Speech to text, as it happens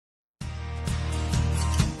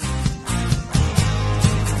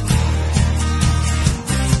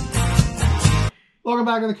Welcome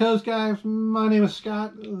back to the Coast, guys. My name is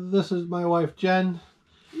Scott. This is my wife, Jen.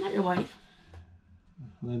 I'm not your wife.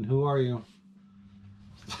 Then who are you?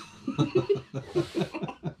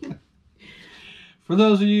 For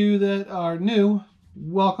those of you that are new,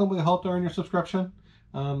 welcome. We hope to earn your subscription.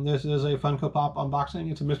 This is a Funko Pop unboxing.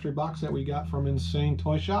 It's a mystery box that we got from Insane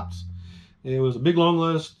Toy Shops. It was a big long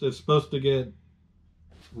list. It's supposed to get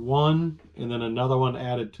one and then another one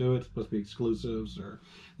added to it. It's supposed to be exclusives, or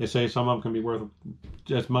they say some of them can be worth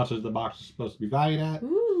as much as the box is supposed to be valued at.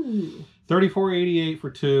 Ooh. $34.88 for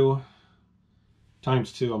two.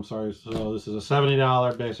 Times two, I'm sorry. So this is a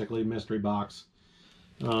 $70 basically mystery box.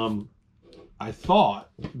 I thought,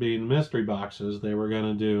 being mystery boxes, they were going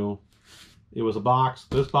to do, it was a box.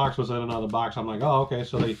 This box was in another box. I'm like, oh, okay,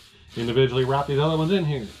 so they individually wrapped these other ones in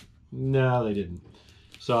here. No, they didn't.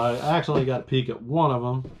 So I actually got a peek at one of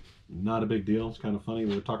them. Not a big deal. It's kind of funny.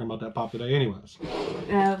 We were talking about that pop today anyways.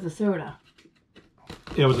 It was a soda.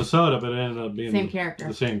 It was a soda, but it ended up being same character.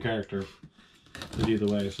 The same character. Either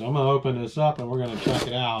way. So I'm going to open this up and we're going to check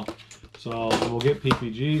it out. So we'll get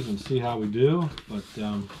PPGs and see how we do. But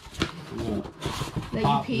I'm going to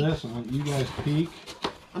pop this and let you guys peek.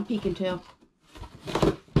 I'm peeking too.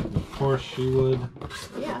 Of course she would.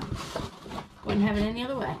 Yeah. Wouldn't have it any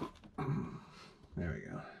other way. There we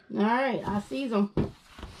go. Alright, I see them.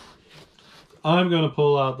 I'm going to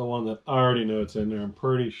pull out the one that I already know it's in there. I'm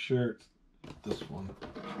pretty sure it's this one.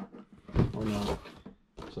 Or no.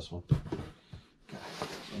 It's this one. Okay.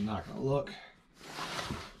 I'm not going to look.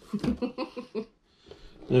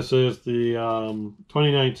 This is the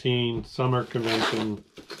 2019 Summer Convention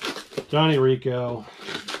Johnny Rico.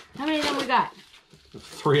 How many of them we got?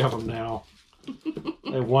 3 of them now.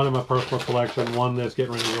 I have one in my personal collection, one that's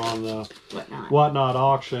getting ready to go on the Whatnot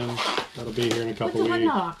auction. That'll be here in a couple weeks. What's the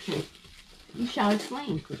Whatnot auction? You shall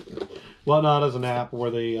explain. Whatnot is an app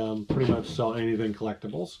where they pretty much sell anything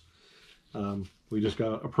collectibles. We just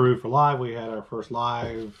got approved for live. We had our first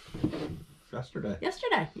live yesterday.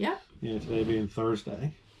 Yesterday, yeah. Yeah, today being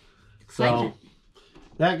Thursday. Excitement. So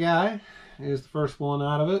that guy is the first one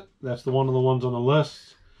out of it. That's the one of the ones on the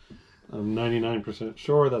list. I'm 99%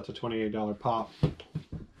 sure that's a $28 pop.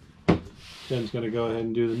 Jen's going to go ahead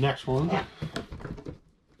and do the next one.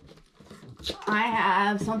 I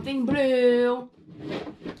have something blue.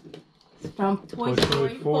 It's from Toy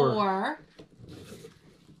Story 4.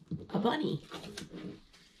 A bunny.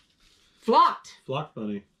 Flocked. Flocked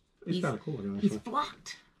bunny. He's kind of cool looking, actually. He's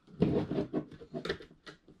flocked.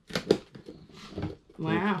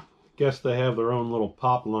 Wow. Guess they have their own little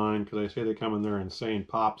pop line because they say they come in their insane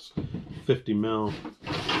pops, 50 mil.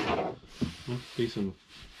 Decent.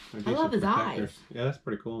 I love his eyes. Yeah, that's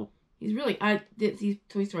pretty cool. He's really. I didn't see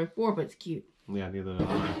Toy Story 4, but it's cute. Yeah, neither did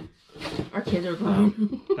I. Our kids are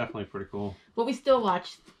grown. Definitely pretty cool. But we still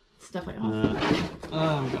watch stuff like that.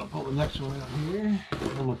 I'm gonna pull the next one out here.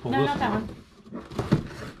 I'm gonna pull no, this not that one.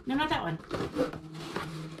 No, not that one.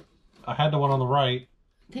 I had the one on the right.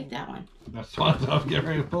 Take that one. That's the one I was getting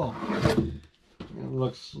ready to pull. It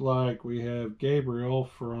looks like we have Gabriel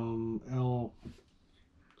from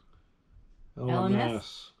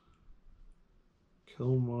LMS.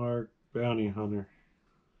 Killmark Bounty Hunter.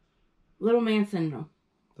 Little Man Syndrome.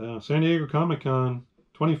 San Diego Comic-Con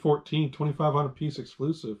 2014 2,500 piece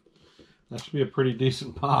exclusive. That should be a pretty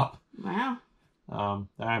decent pop. Wow. I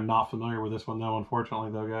am not familiar with this one though,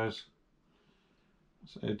 unfortunately though, guys.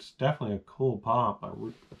 It's definitely a cool pop.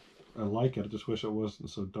 I like it. I just wish it wasn't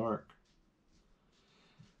so dark.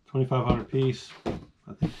 2,500 piece.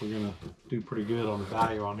 I think we're gonna do pretty good on the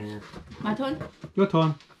value on here. My turn? Your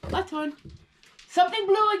turn. My turn. Something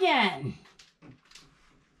blue again.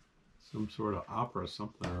 Some sort of opera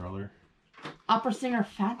something or other. Opera singer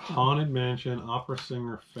Phantom. Haunted Mansion Opera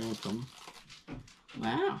Singer Phantom.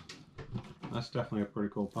 Wow. That's definitely a pretty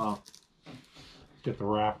cool pop. Let's get the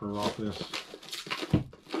wrapper off this.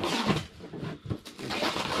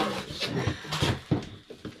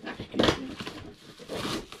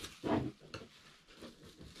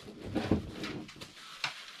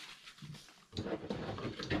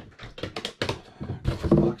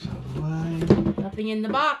 Box out of the way. Nothing in the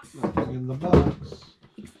box. Nothing in the box.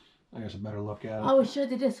 I guess I better look at it. Oh, we should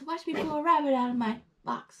have did this. Watch me pull a rabbit out of my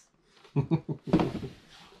box.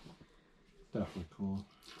 Definitely cool.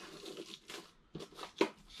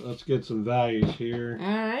 So let's get some values here.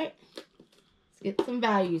 Alright. Let's get some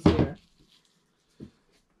values here.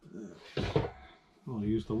 We'll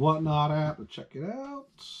use the Whatnot app to check it out.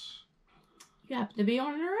 You happen to be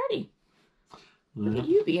on it already. Look at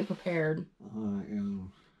you being prepared. I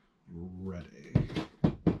am ready.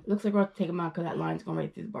 Looks like we're going to take them out because that line's going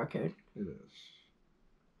right through the barcode. It is.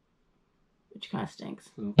 Which kind of stinks.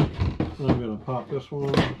 So, I'm going to pop this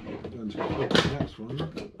one and put the next one.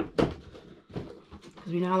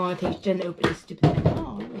 Because we know how long it takes Jen to open this stupid thing.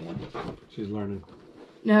 Oh, there we go. She's learning.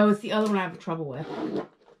 No, it's the other one I have trouble with.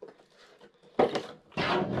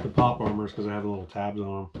 The pop armors because they have the little tabs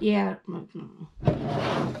on them. Yeah.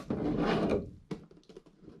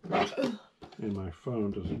 And my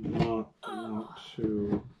phone does not want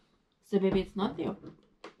to... So maybe it's not the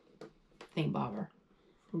thing bobber.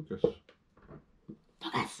 Focus.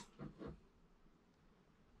 Focus.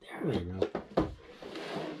 There we go.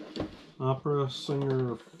 Opera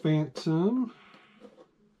Singer Phantom.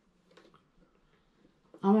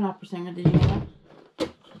 I'm an opera singer. Did you know that?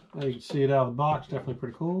 Now you can see it out of the box. Definitely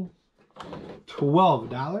pretty cool.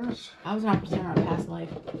 $12. I was an opera singer in a past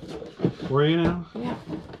life. Were you now? Yeah.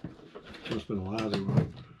 Must have been a lousy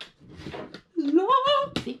one.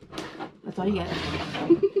 See? That's all you get.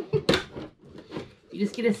 You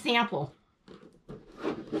just get a sample.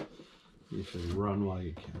 You should run while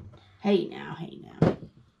you can. Hey now, hey now.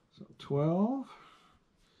 So 12.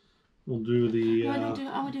 We'll do the... No, I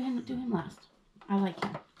want to do him last. I like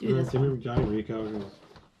him. Do this Give one. me Johnny Rico.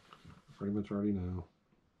 Pretty much already know.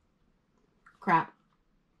 Crap.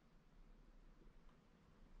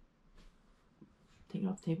 Take it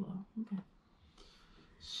off the table. Okay.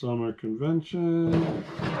 Summer Convention.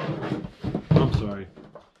 I'm sorry.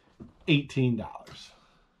 $18.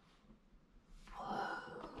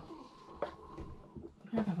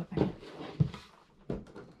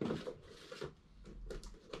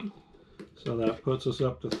 So that puts us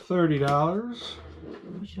up to $30.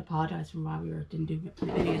 We should apologize for why we didn't do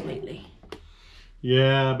videos lately.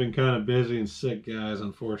 Yeah, I've been kind of busy and sick, guys,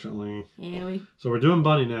 unfortunately. Yeah, So we're doing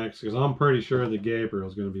Bunny next, because I'm pretty sure the Gabriel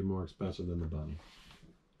is going to be more expensive than the Bunny.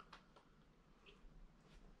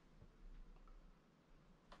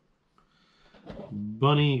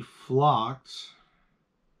 Bunny Flocks.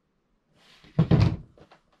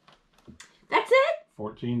 That's it?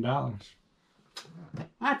 $14.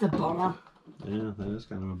 That's a bummer. Yeah, that is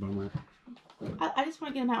kind of a bummer. I just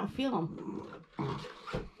want to get them out and feel them.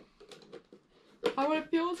 I want to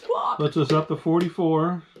feel his block. Puts us up to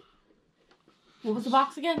 44. What was the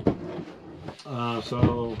box again?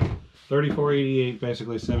 So $34.88,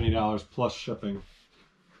 basically $70 plus shipping.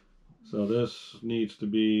 So this needs to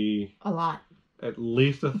be A lot. at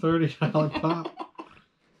least a $30 pop.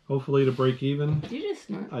 Hopefully to break even. Did you just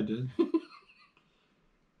snort? I did.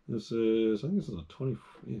 This is, I think this is a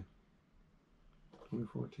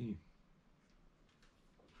 2014.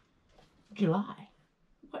 July.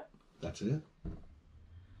 What? That's it?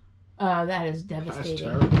 Oh, that is devastating. That's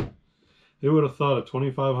terrible. Who would have thought a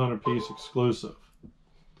 2,500 piece exclusive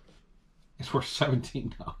is worth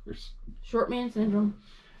 $17? Short man syndrome.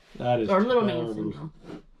 That is or little terrible. man syndrome.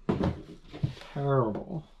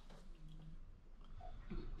 Terrible.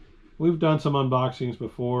 We've done some unboxings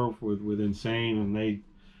before with Insane, and they're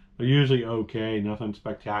usually okay, nothing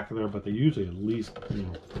spectacular, but they usually at least, you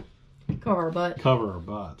know, Cover our butt. cover our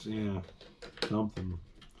butts, yeah, something.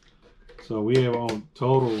 So we have a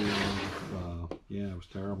total of, yeah, it was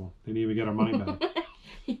terrible. Didn't even get our money back.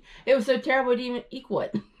 It was so terrible it didn't even equal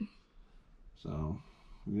it. So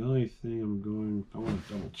the only thing I want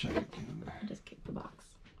to double check again. I just kicked the box.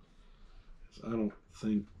 I don't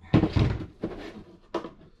think.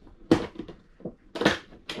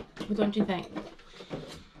 What don't you think?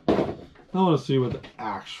 I want to see what the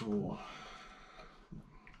actual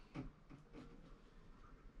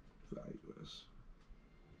value is.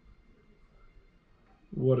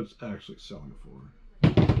 What it's actually selling for.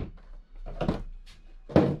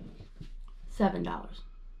 $7.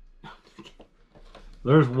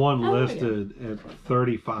 There's one Oh, listed at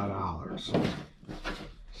 $35.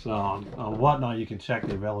 So on Whatnot, you can check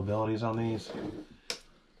the availabilities on these.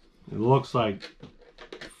 It looks like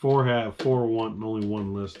 4 have 4 want and only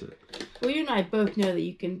 1 listed. Well, you and I both know that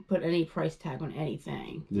you can put any price tag on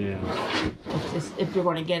anything. Yeah. It's just if you're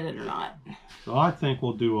going to get it or not. So I think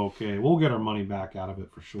we'll do okay. We'll get our money back out of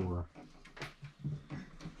it for sure.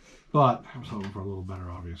 But I was hoping for a little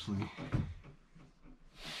better, obviously.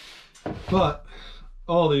 But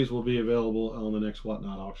all these will be available on the next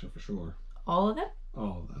Whatnot auction for sure. All of them?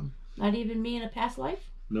 All of them. Not even me in a past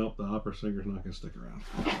life? Nope, the opera singer's not going to stick around.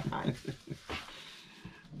 Okay, fine.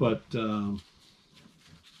 But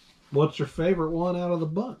what's your favorite one out of the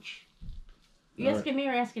bunch? You asking me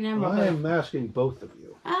or asking them? I am asking both of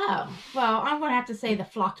you. Oh, well, I'm going to have to say the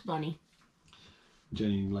flocked bunny.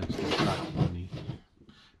 Jenny likes the flocked bunny.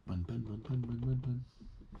 Bun, bun, bun, bun, bun, bun,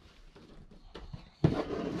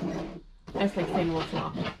 bun. That's like saying what's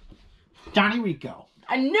flocked. Johnny Rico.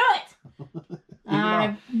 I knew it!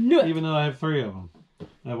 I knew it. Even though I have 3 of them.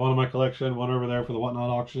 I have one in my collection, one over there for the Whatnot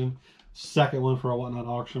auction, second one for a whatnot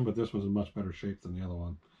auction, but this was in much better shape than the other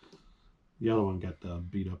one. The other one got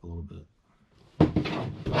beat up a little bit.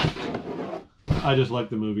 I just like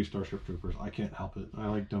the movie Starship Troopers. I can't help it. I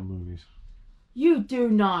like dumb movies. You do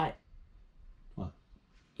not. What?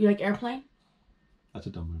 You like Airplane? That's a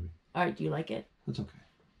dumb movie. All right, do you like it? That's okay.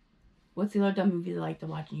 What's the other dumb movie you like to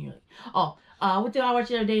watch and you're like, oh, what did I watch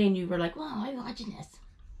the other day and you were like, well, I'm watching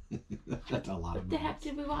this. That's a lot of What the movies. heck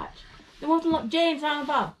did we watch? The one from Jay and Silent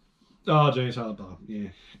Bob. Oh, Jay and Silent Bob. Yeah,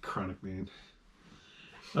 Chronic Man.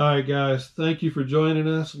 All right, guys. Thank you for joining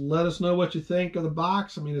us. Let us know what you think of the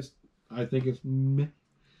box. I mean, I think it's meh.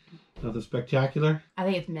 Nothing spectacular. I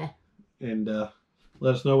think it's meh. And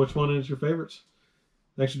let us know which one is your favorites.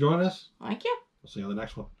 Thanks for joining us. Thank you. We'll see you on the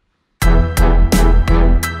next one.